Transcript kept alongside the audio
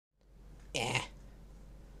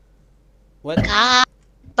What? Ka,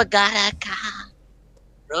 pagara ka,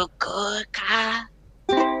 roko ka.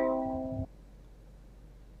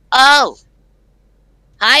 Oh!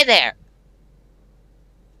 Hi there.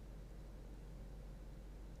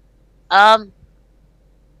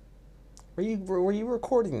 Were you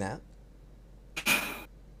recording that?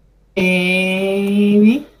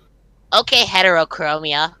 Maybe. Okay,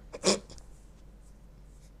 heterochromia.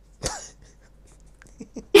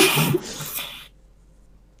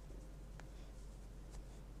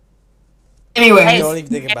 Anyway. Don't even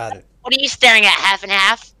think about it. What are you staring at, half and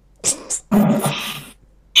half?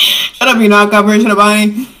 Shut up, you knockoff version of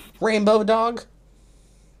Bonnie. Rainbow dog?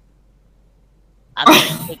 I'm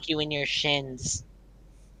gonna kick you in your shins.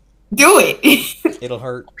 Do it. It'll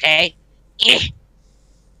hurt. Okay?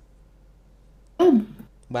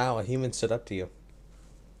 Wow, a human stood up to you.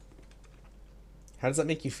 How does that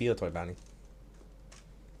make you feel, Toy Bonnie?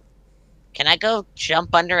 Can I go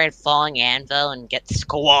jump under a falling anvil and get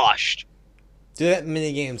squashed? Do that in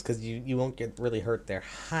mini games, because you won't get really hurt there.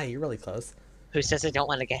 Hi, you're really close. Who says I don't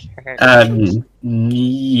want to get hurt?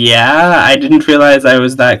 Yeah, I didn't realize I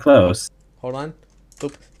was that close. Hold on.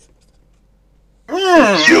 Boop.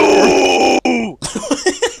 You!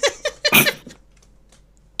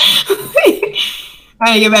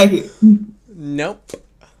 Alright, get back here. Nope.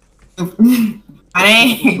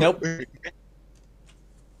 Bonnie. Nope.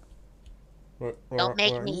 Don't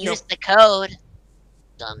make me use the code.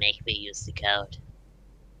 Don't make me use the code.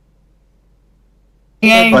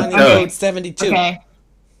 Okay, What Bunny code? code 72. okay.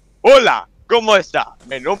 Hola, ¿cómo está?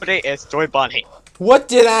 Mi nombre es Toy Bunny. What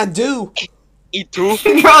did I do? ¿Y tú?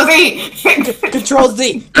 Control Z. Control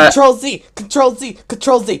Z! Control Z! Control Z!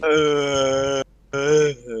 Control Z!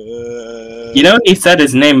 You know, he said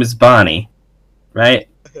his name is Bonnie, right?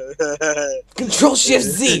 Control Shift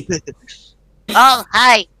Z! Oh,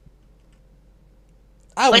 hi.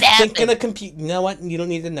 I was What happened? thinking of compute. You know what? You don't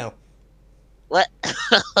need to know. What?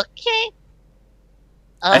 Okay.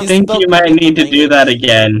 I He think spoke you might the need to do language. that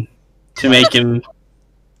again to make him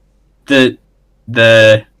the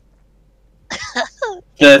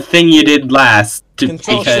thing you did last.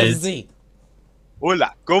 Control Shift Because Z.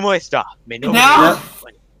 Hola, ¿cómo está? Mi nombre No. es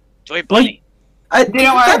Toy Bunny. I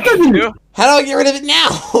Didn't work. that doesn't- You? How do I get rid of it now?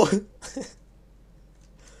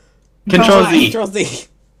 Control Z. Control Z.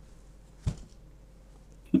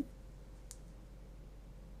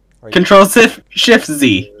 Control Shift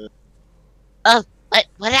Z.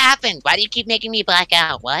 What happened? Why do you keep making me black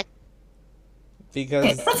out? What?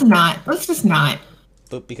 Because Let's not. Let's just not.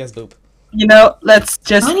 boop. Because boop. You know, let's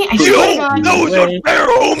just. Bonnie, I put swear to it God. That was away. unfair,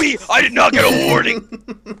 homie! I did not get a warning!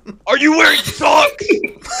 Are you wearing socks?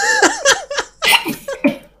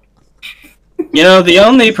 You know, the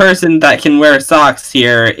only person that can wear socks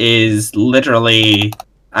here is literally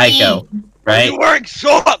Aiko, Are right? you wearing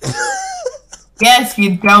socks? Yes,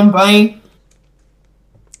 you dumb bunny.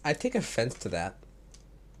 I take offense to that.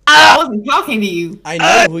 I wasn't talking to you. I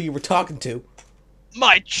know who you were talking to.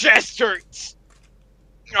 My chest hurts.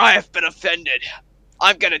 I have been offended.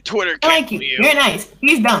 I'm gonna Twitter I like cancel you. you. You're nice.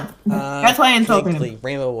 He's dumb. That's why I insulted him. Quickly,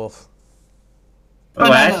 Rainbow Wolf. But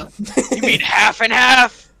What? You mean half and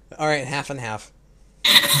half? Alright, half and half.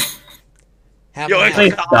 Half Yo, and it's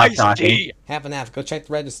Please half. like stop iced talking. tea. Half and half. Go check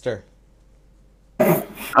the register.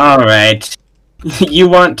 Alright. You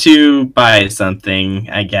want to buy something,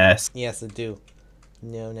 I guess. Yes, I do.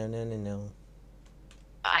 No.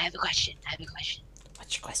 I have a question.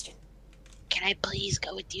 What's your question? Can I please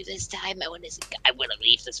go with you this time? I want to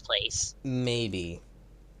leave this place. Maybe.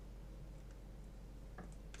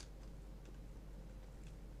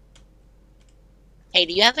 Hey,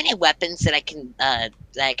 do you have any weapons that I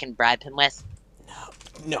can bribe him with?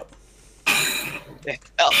 No.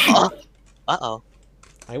 Uh-oh.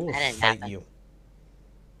 I will That didn't fight happen. you.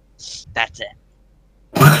 That's it.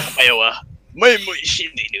 Ayaw, may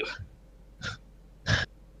shinilu.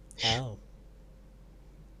 Oh.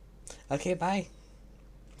 Okay, bye.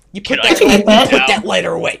 You Can put I that, go you with you put now? that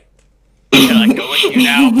lighter away. Can I go with you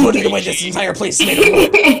now? Put it away. This entire place is made of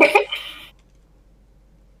wood.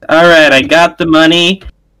 Alright, I got the money.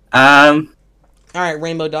 Alright,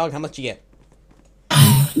 Rainbow Dog, how much you get?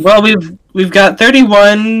 Well, we've got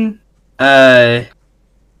 31, and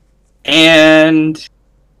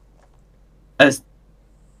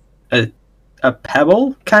a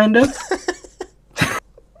pebble, kind of.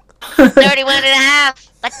 31 and a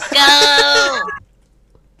half. Let's go.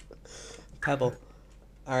 Pebble.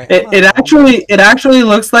 Alright. It actually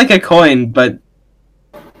looks like a coin, but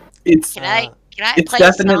it's Can I it's play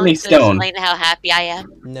definitely a song stone. to explain how happy I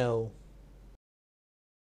am? No.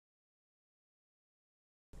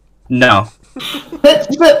 no.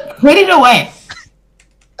 Put it away.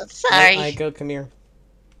 sorry. Aiko, come here.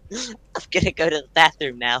 I'm gonna go to the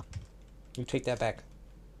bathroom now. You take that back.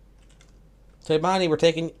 So, Bonnie, we're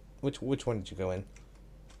taking... Which one did you go in?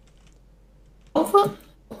 Alpha?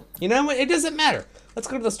 You know what? It doesn't matter. Let's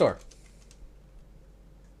go to the store.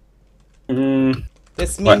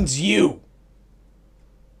 This means you.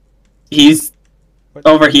 He's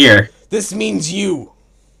over here. This means you.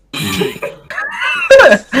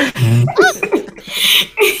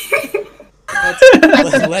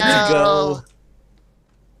 Let's go.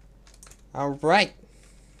 All right.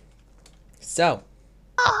 So.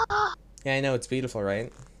 Yeah, I know it's beautiful,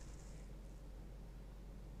 right?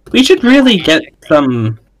 We should really get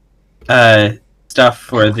some stuff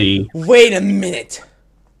for the. Wait a minute.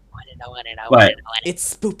 What?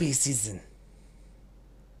 It's spoopy season.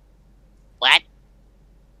 What?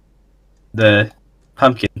 The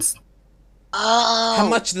pumpkins. Oh. How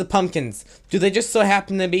much are the pumpkins? Do they just so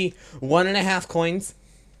happen to be 1.5 coins?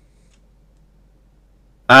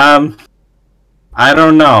 I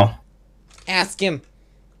don't know. Ask him.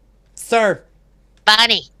 Sir.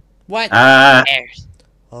 Bonnie. What? Bears.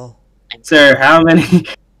 Oh. Sir, how many?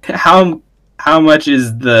 How much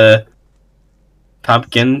is the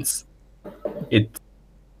pumpkins?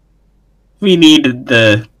 We needed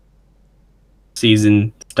the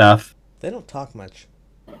season stuff. They don't talk much.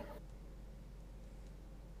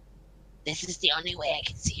 This is the only way I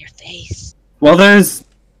can see your face. Well,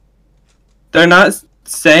 they're not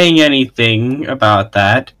saying anything about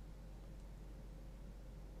that.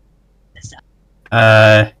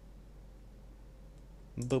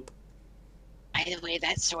 Boop. By the way,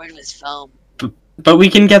 that sword was foam. But we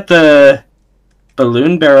can get the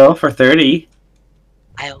balloon barrel for 30.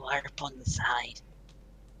 I will harp on the side.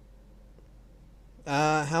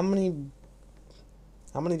 How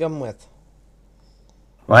many come with?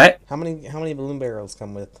 What? How many balloon barrels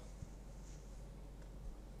come with?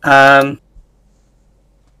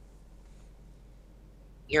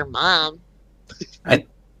 Your mom.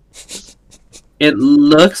 It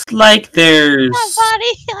looks like there's A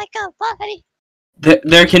body, like a body.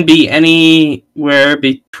 there can be anywhere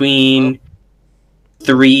between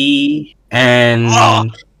 3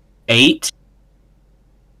 and 8.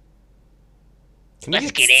 Can we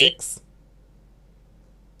Let's get get 6?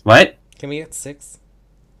 What? Can we get 6?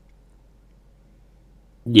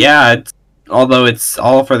 Yeah, although it's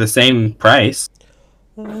all for the same price.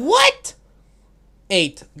 What?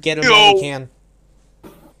 8. Get them No. while we can.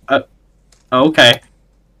 Okay.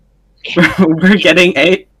 We're getting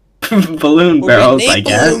 8 balloon We're barrels, getting 8 I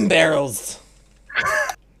guess. balloon barrels.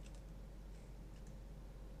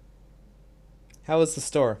 How was the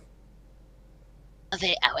store? I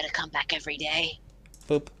would have come back every day.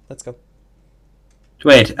 Boop. Let's go.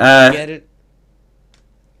 Wait, Get it?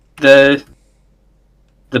 the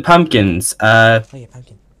pumpkins, Oh yeah,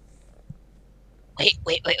 pumpkin.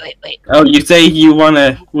 Wait. oh, you say you want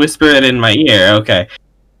to whisper it in my ear. Okay.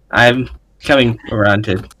 I'm coming around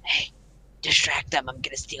to... Hey, distract them. I'm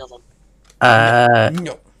gonna steal them.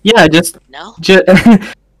 No. Yeah, just... No?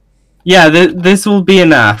 yeah, this will be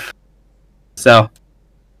enough. So,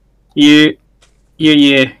 you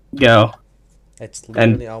go. That's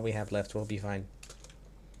literally all we have left. We'll be fine.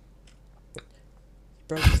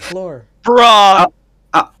 Broke the floor. Bruh!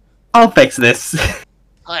 I'll fix this.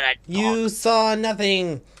 Hold on. You saw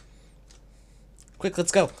nothing. Quick,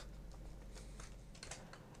 let's go.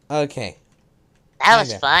 Okay. That was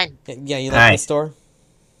Kinda. fun. Yeah, you like Hi. the store?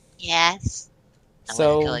 Yes. I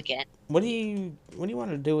So- want to go again. What do you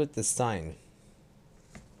want to do with this sign?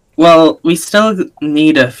 Well, we still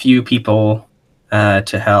need a few people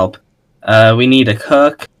to help. We need a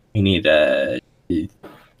cook. We need a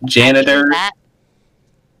janitor.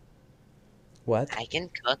 What? I can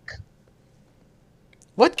cook.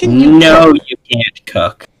 What can you No, cook? you can't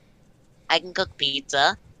cook. I can cook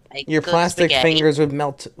pizza. I can Your cook plastic spaghetti. fingers would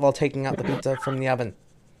melt while taking out the pizza from the oven.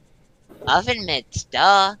 Oven mitts,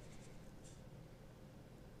 duh.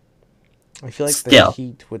 I feel like Still. the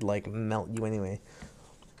heat would like melt you anyway.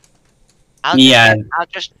 I'll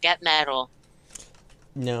just get metal.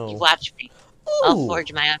 No. You watch me. I'll Ooh.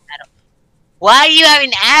 forge my own metal. Why do you have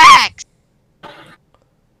an axe?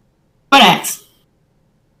 What axe?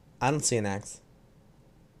 I don't see an axe.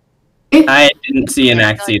 I didn't see an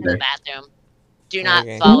Let's axe go to the either. bathroom. Do not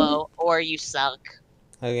Okay. follow, or you suck.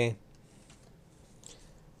 Okay.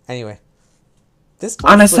 Anyway. This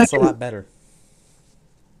On a place looks a second- lot better.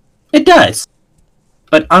 It does.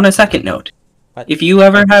 But on a second note, What? if you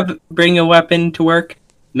ever bring a weapon to work,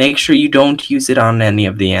 make sure you don't use it on any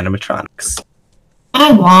of the animatronics.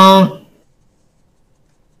 I won't.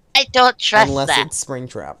 I don't trust Unless that. it's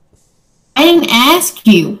Springtrap. I didn't ask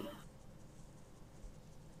you.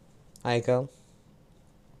 Aiko.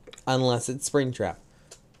 Unless it's Springtrap.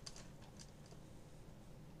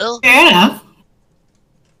 Oh, Fair enough.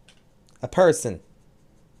 A person.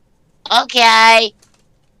 okay.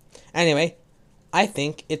 Anyway, I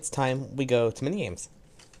think it's time we go to minigames.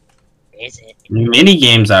 Is it? Mini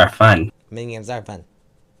games are fun. Minigames are fun.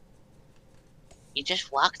 You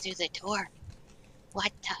just walk through the door.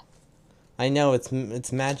 What the? I know,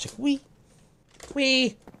 it's magic. Wee!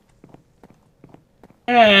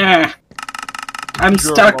 Yeah. I'm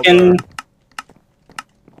stuck in.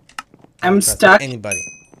 I'm Trust stuck. Anybody.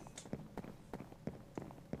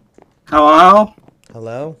 Hello?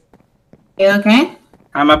 Hello? You okay?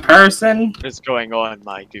 I'm a person. What is going on,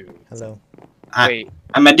 my dude? Hello? Wait,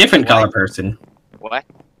 I'm a different What? color person. what?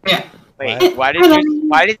 Yeah. Wait, What?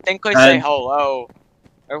 why did Thinko say hello?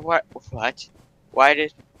 Or what? What? Why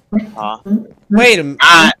did? Huh? Wait a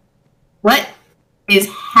minute. What is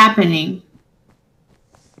happening?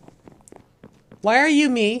 Why are you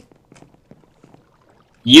me?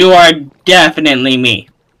 You are definitely me.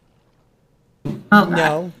 Oh, God.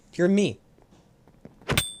 No, you're me.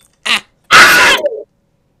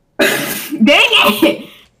 Dang it!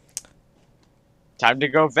 Time to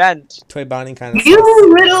go vent. Toy Bonnie kind of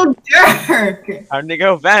You little jerk! Time to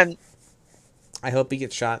go vent. I hope he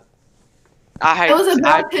gets shot. I was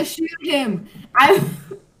about to shoot him.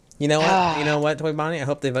 You know what? You know what, Toy Bonnie? I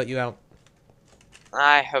hope they vote you out.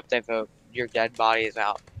 I hope they vote your dead bodies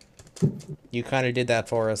out. You kind of did that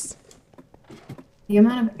for us. The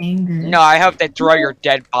amount of anger. No, I hope they throw your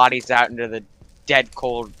dead bodies out into the dead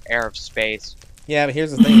cold air of space. Yeah, but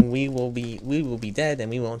here's the thing: we will be dead, and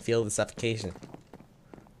we won't feel the suffocation.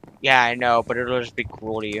 Yeah, I know, but it'll just be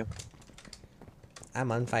cruel to you.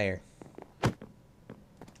 I'm on fire. God,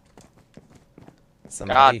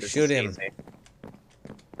 Somebody this shoot is him. easy.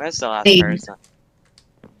 Where's the last Hey. person?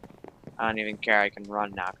 I don't even care. I can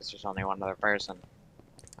run now because there's only one other person.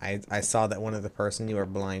 I saw that one of the person. You are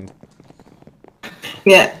blind.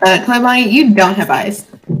 Yeah, Toy Bonnie, you don't have eyes.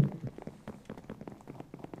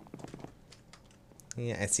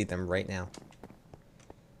 Yeah, I see them right now.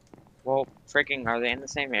 Well, freaking, are they in the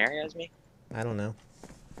same area as me? I don't know.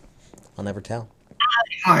 I'll never tell.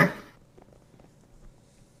 Anymore.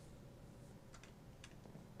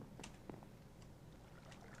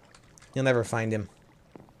 You'll never find him.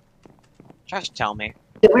 Just tell me.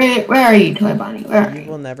 Where are you, Toy Bonnie? Where are You you?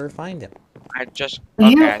 will never find him. I just.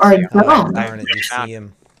 You Okay, I are see you. dumb. Darn it, you found see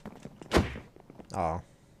him. Aw. I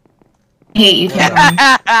hate you, Toy Bonnie.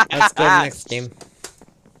 Let's go to the next game.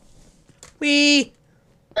 Wee!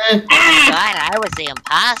 God, I was the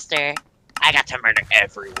imposter. I got to murder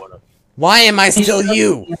every one of you. Why am I still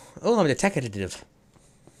you? Oh, I'm a detective.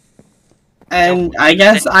 And I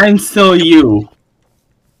guess I'm still you.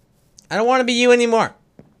 I don't want to be you anymore.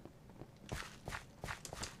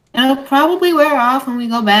 It'll probably wear off when we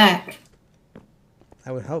go back.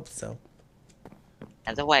 I would hope so.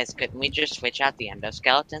 Otherwise, couldn't we just switch out the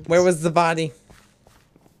endoskeletons? Where was the body?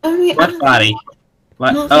 I mean, What body?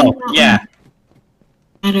 What? No, Oh, no. yeah.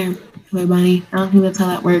 Matter, Toy Bonnie. I don't think that's how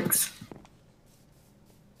that works.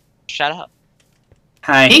 Shut up.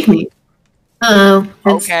 Hi. Make me. Oh.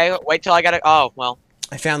 Okay, wait till I gotta. Oh, well.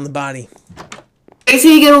 I found the body. Wait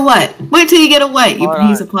till you get a what? Wait till you get a what? You Hold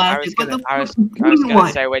piece on. of plastic. What the I was fuck do gonna you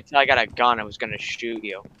want? say, wait till I got a gun. I was gonna shoot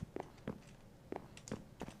you.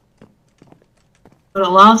 Would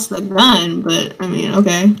have lost the gun, but I mean,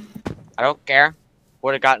 okay. I don't care.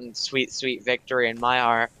 Would have gotten sweet, sweet victory in my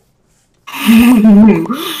heart.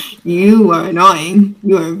 You are annoying.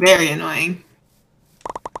 You are very annoying.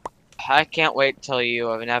 I can't wait till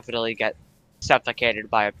you inevitably get suffocated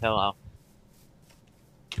by a pillow.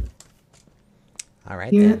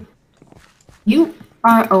 Alright Yeah. then. You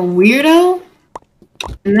are a weirdo?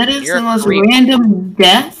 And that is You're the a most creep. random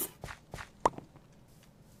death?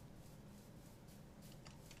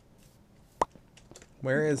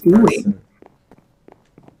 Where is Doing? person?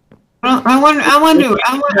 I wonder.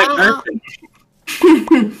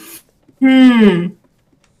 Hmm.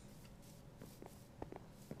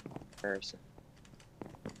 Person.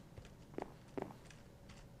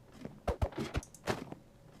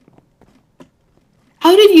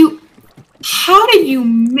 How did you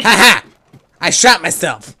miss? Haha! I shot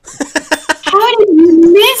myself. How did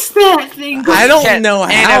you miss that thing? I don't know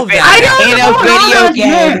how I that. don't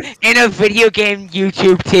know. In a video game,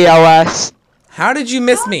 YouTube TOS. How did you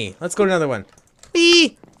miss me? Let's go to another one.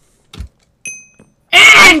 Wee!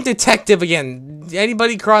 I'm detective again.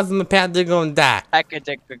 Anybody crossing the path, they're gonna die. I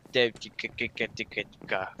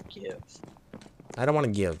don't want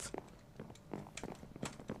to give.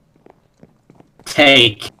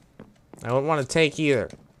 Take. I don't want to take either.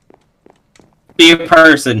 Be a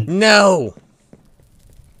person. No.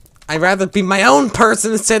 I'd rather be my own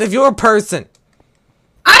person instead of your person.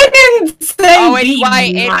 I didn't say Oh, it's be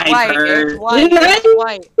white, it's my white, person. it's white, it's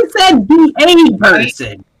white. I said be a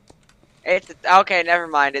person. It's okay. Never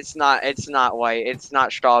mind. It's not white. It's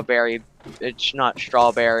not strawberry. It's not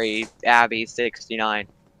strawberry. Abby 69.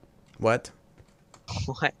 What?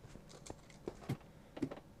 What?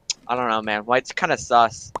 I don't know, man. White's kind of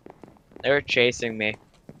sus. They were chasing me.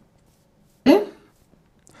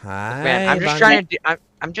 Hi. Man, I'm just Bonnie. trying to do.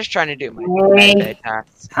 I'm just trying to do my medbay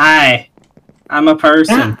tasks. Hi. I'm a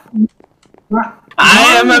person.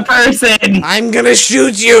 I am a person. I'm gonna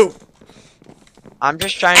shoot you. I'm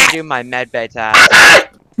just trying to do my medbay tasks.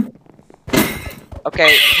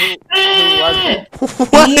 Okay, who was it?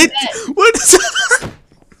 What? What is that?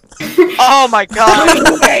 Oh my god!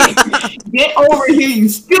 Get over here, you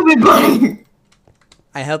stupid bunny!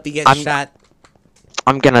 I hope you get I'm- shot.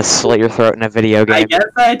 I'm gonna slit your throat in a video I game. guess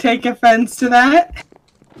I take offense to that.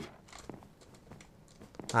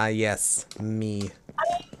 Ah, yes, me.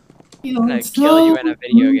 I'm gonna kill you in a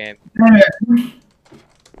video game.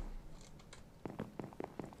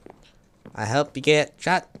 I hope you get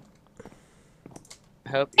shot. I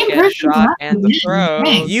hope you get shot in the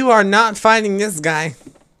throat. You are not finding this guy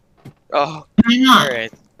Oh, Why not? there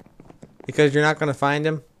it is. because you're not gonna find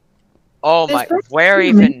him. Oh my, where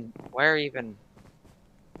even?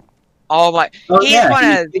 Oh my, Oh, he's yeah, one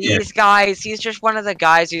he's of here. these guys. He's just one of the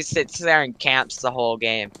guys who sits there and camps the whole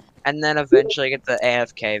game, and then eventually gets the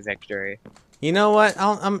AFK victory. You know what?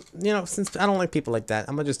 you know, since I don't like people like that,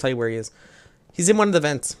 I'm gonna just tell you where he is. He's in one of the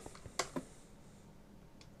vents.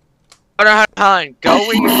 Hold on, go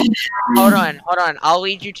where you. Hold on. I'll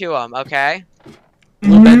lead you to him, okay?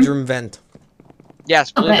 Blue bedroom vent.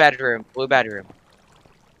 Yes, blue Okay. bedroom.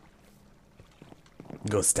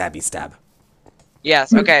 Go stabby stab.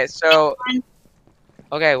 Yes. Okay. So.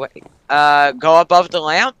 Okay. Wait. Go above the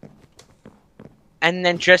lamp, and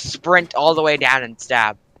then just sprint all the way down and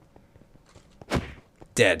stab.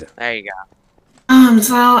 Dead. There you go. I'm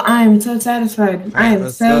so satisfied. I Alright, am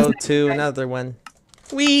let's so go to another one.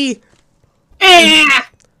 Wee!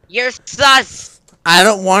 You're sus. I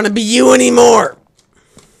don't want to be you anymore.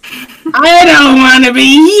 I don't want to be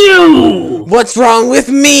you. What's wrong with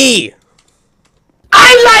me?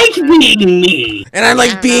 I like being me. And I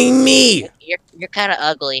like being me. You're kind of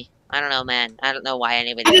ugly. I don't know, man. I don't know why I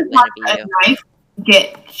anybody just would want to watched be a you. knife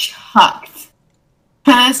get chucked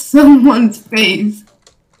past someone's face.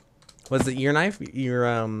 Was it your knife? You're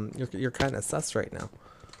kind of sus right now.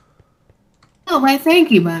 Oh, why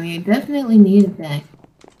thank you, Bonnie. I definitely needed that.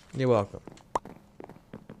 You're welcome.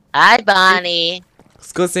 Hi, Bonnie.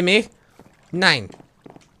 Excuse me? 9.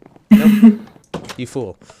 Nope. You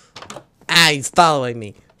fool. Ah, he's following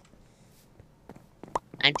me.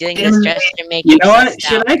 I'm doing this just to make You you know what? stressed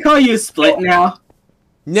Should out. I call you Split now?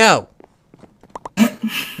 No.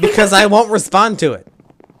 Because I won't respond to it.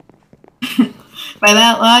 By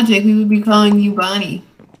that logic, we would be calling you Bonnie.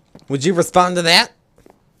 Would you respond to that?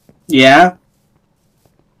 Yeah.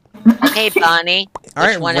 Okay, Bonnie. All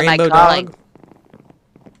right, Which one am I Rainbow calling? Dog.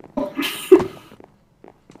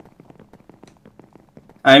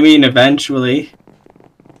 I mean, eventually.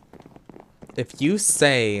 If you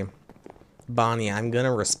say, Bonnie, I'm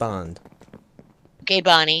gonna respond. Okay,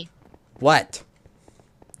 Bonnie. What?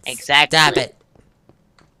 Exactly. Stop it.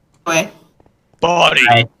 Wait. Body.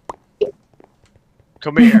 Hi.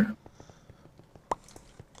 Come here.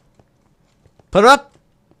 Put it up.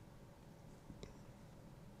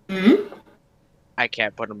 Hmm? I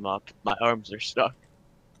can't put him up. My arms are stuck.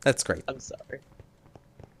 That's great. I'm sorry.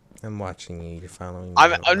 I'm watching you. You're following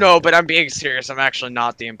me. No, but I'm being serious. I'm actually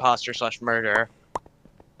not the imposter / murderer.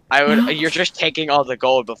 You're just taking all the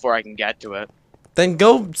gold before I can get to it. Then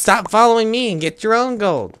go stop following me and get your own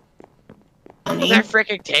gold. But they're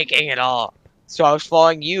freaking taking it all. So I was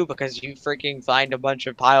following you because you freaking find a bunch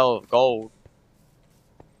of pile of gold.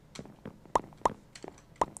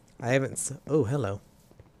 I haven't. Oh, hello.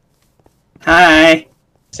 Hi.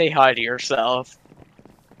 Say hi to yourself.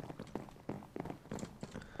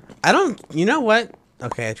 I don't. You know what?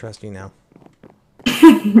 Okay, I trust you now.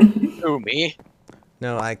 Who, me?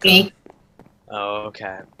 No, I Me. can't. Oh,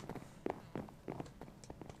 okay.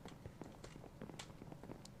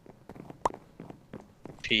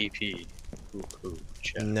 PP. Poo-poo.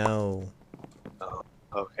 Chat. No.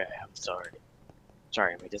 Okay, I'm sorry.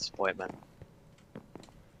 Sorry, my disappointment.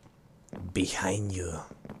 Behind you.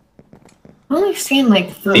 I've only seen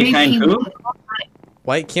like 3 Behind people. who?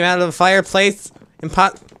 White came out of the fireplace and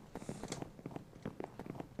pot.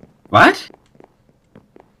 What?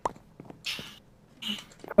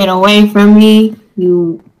 Get away from me,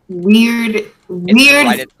 you weird. It's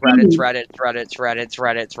red, it's red, it's red, it's red, it's red, it's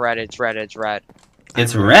red, it's red, it's red, it's red.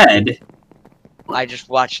 It's red. I just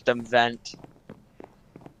watched them vent.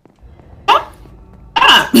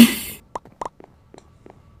 Ah!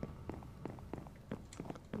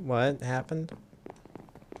 What happened?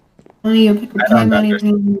 Only you pick a I don't time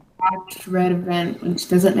anything you watched red event, which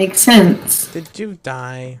doesn't make sense. Did you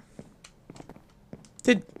die?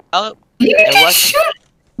 Oh, You It just wasn't- shoot-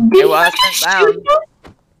 it Did wasn't you just bound.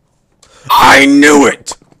 shoot I knew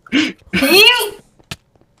it! him?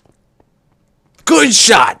 Good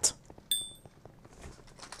shot!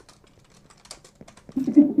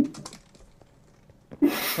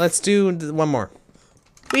 Let's do one more.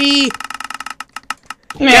 Wee!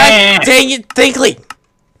 God dang it, Thinkley!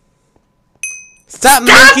 Stop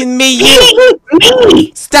making me you!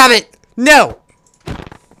 Me! Stop it! No!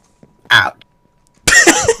 Out.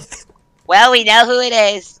 Well, we know who it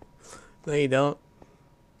is. No, you don't.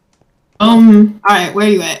 Alright, where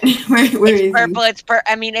you at? Where It's is purple.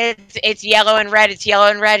 I mean, it's yellow and red. It's yellow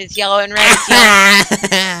and red. It's yellow and red. It's yellow.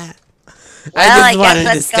 I Well, I just guess wanted to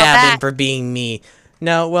let's go stab him back. for being me.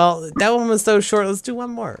 No, well, that one was so short. Let's do one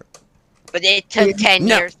more. But it took 10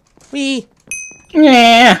 No. years. Wee!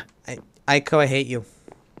 Yeah. Aiko, I hate you.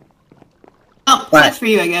 Oh, What? that's for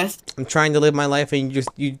you, I guess. I'm trying to live my life and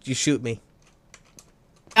you shoot me.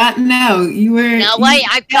 No, you were. No, wait.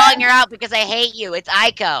 I'm calling her out because I hate you. It's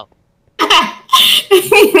Aiko.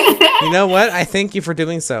 You know what? I thank you for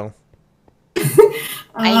doing so.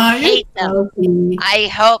 I hate them. I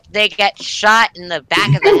hope they get shot in the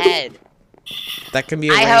back of the head. That can be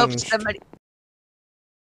I hope arranged. somebody.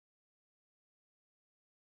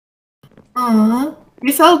 Aww,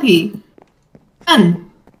 you're salty.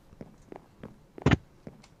 Fun.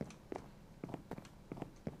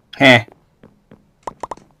 Heh.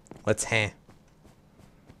 What's heh?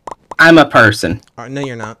 I'm a person. No,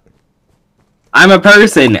 you're not. I'm a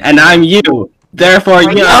person, and I'm you. Therefore,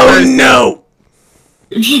 you're a Oh person. no!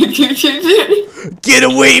 Get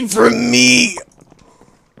away from me!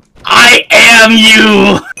 I am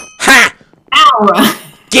you! Ha! Ow!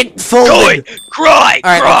 Get folded! Cry!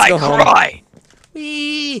 Alright, let's Cry! go home. Cry!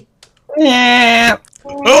 Wee! Yeah.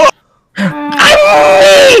 Oh,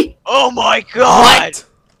 I'm me! oh my god!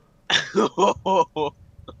 What?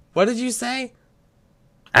 What did you say?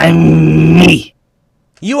 I'm me.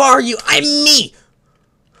 You are you. I'm me.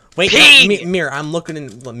 Wait, Pig! mirror. I'm looking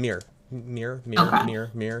in the mirror. Mirror. Okay.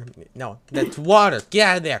 Mirror. No, that's water. Get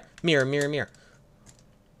out of there. Mirror.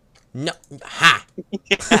 No. Ha.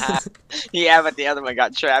 Yeah, but the other one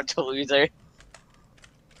got trapped, loser.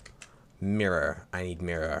 Mirror. I need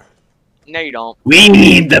mirror. No, you don't. We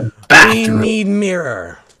need the We bathroom. need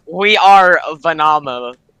mirror. We are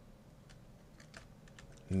phenomenal.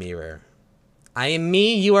 Mirror. I am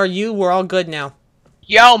me. You are you. We're all good now.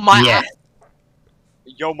 Yo, my Yeah.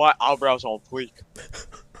 Yo, my eyebrows on fleek.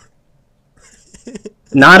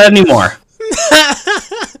 Not anymore.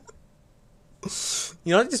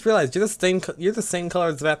 You know, I just realized you're the same. You're the same color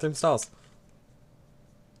as the bathroom stalls.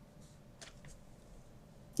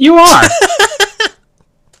 You are.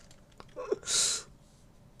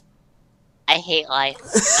 I hate life.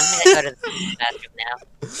 I'm gonna go to the bathroom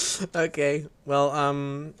now. Okay.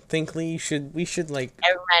 Well, Thinkley, we should like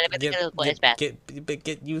Never mind. I'm gonna go to the boys' bathroom.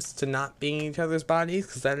 get used to not being in each other's bodies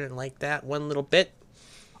because I didn't like that one little bit.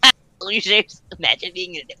 Losers. Imagine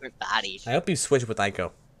being in a different body. I hope you switch with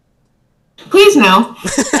Aiko. Please no.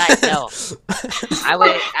 God, no. I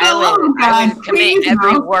would Oh, God, commit please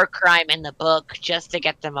every no. war crime in the book just to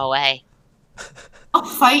get them away. I'll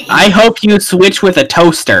fight you. I hope you switch with a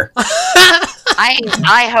toaster.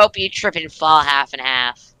 I hope you trip and fall half and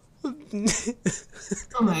half.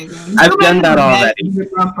 Oh my god. I've Go back done to that bed, already. you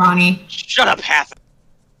rough Ronnie. Shut up, half.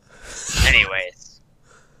 Anyways.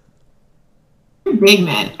 You're big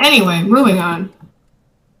man. Anyway, moving on.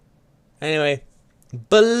 Anyway,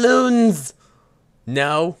 balloons.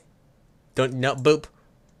 No. Don't no boop.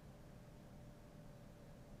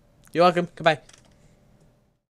 You're welcome. Goodbye.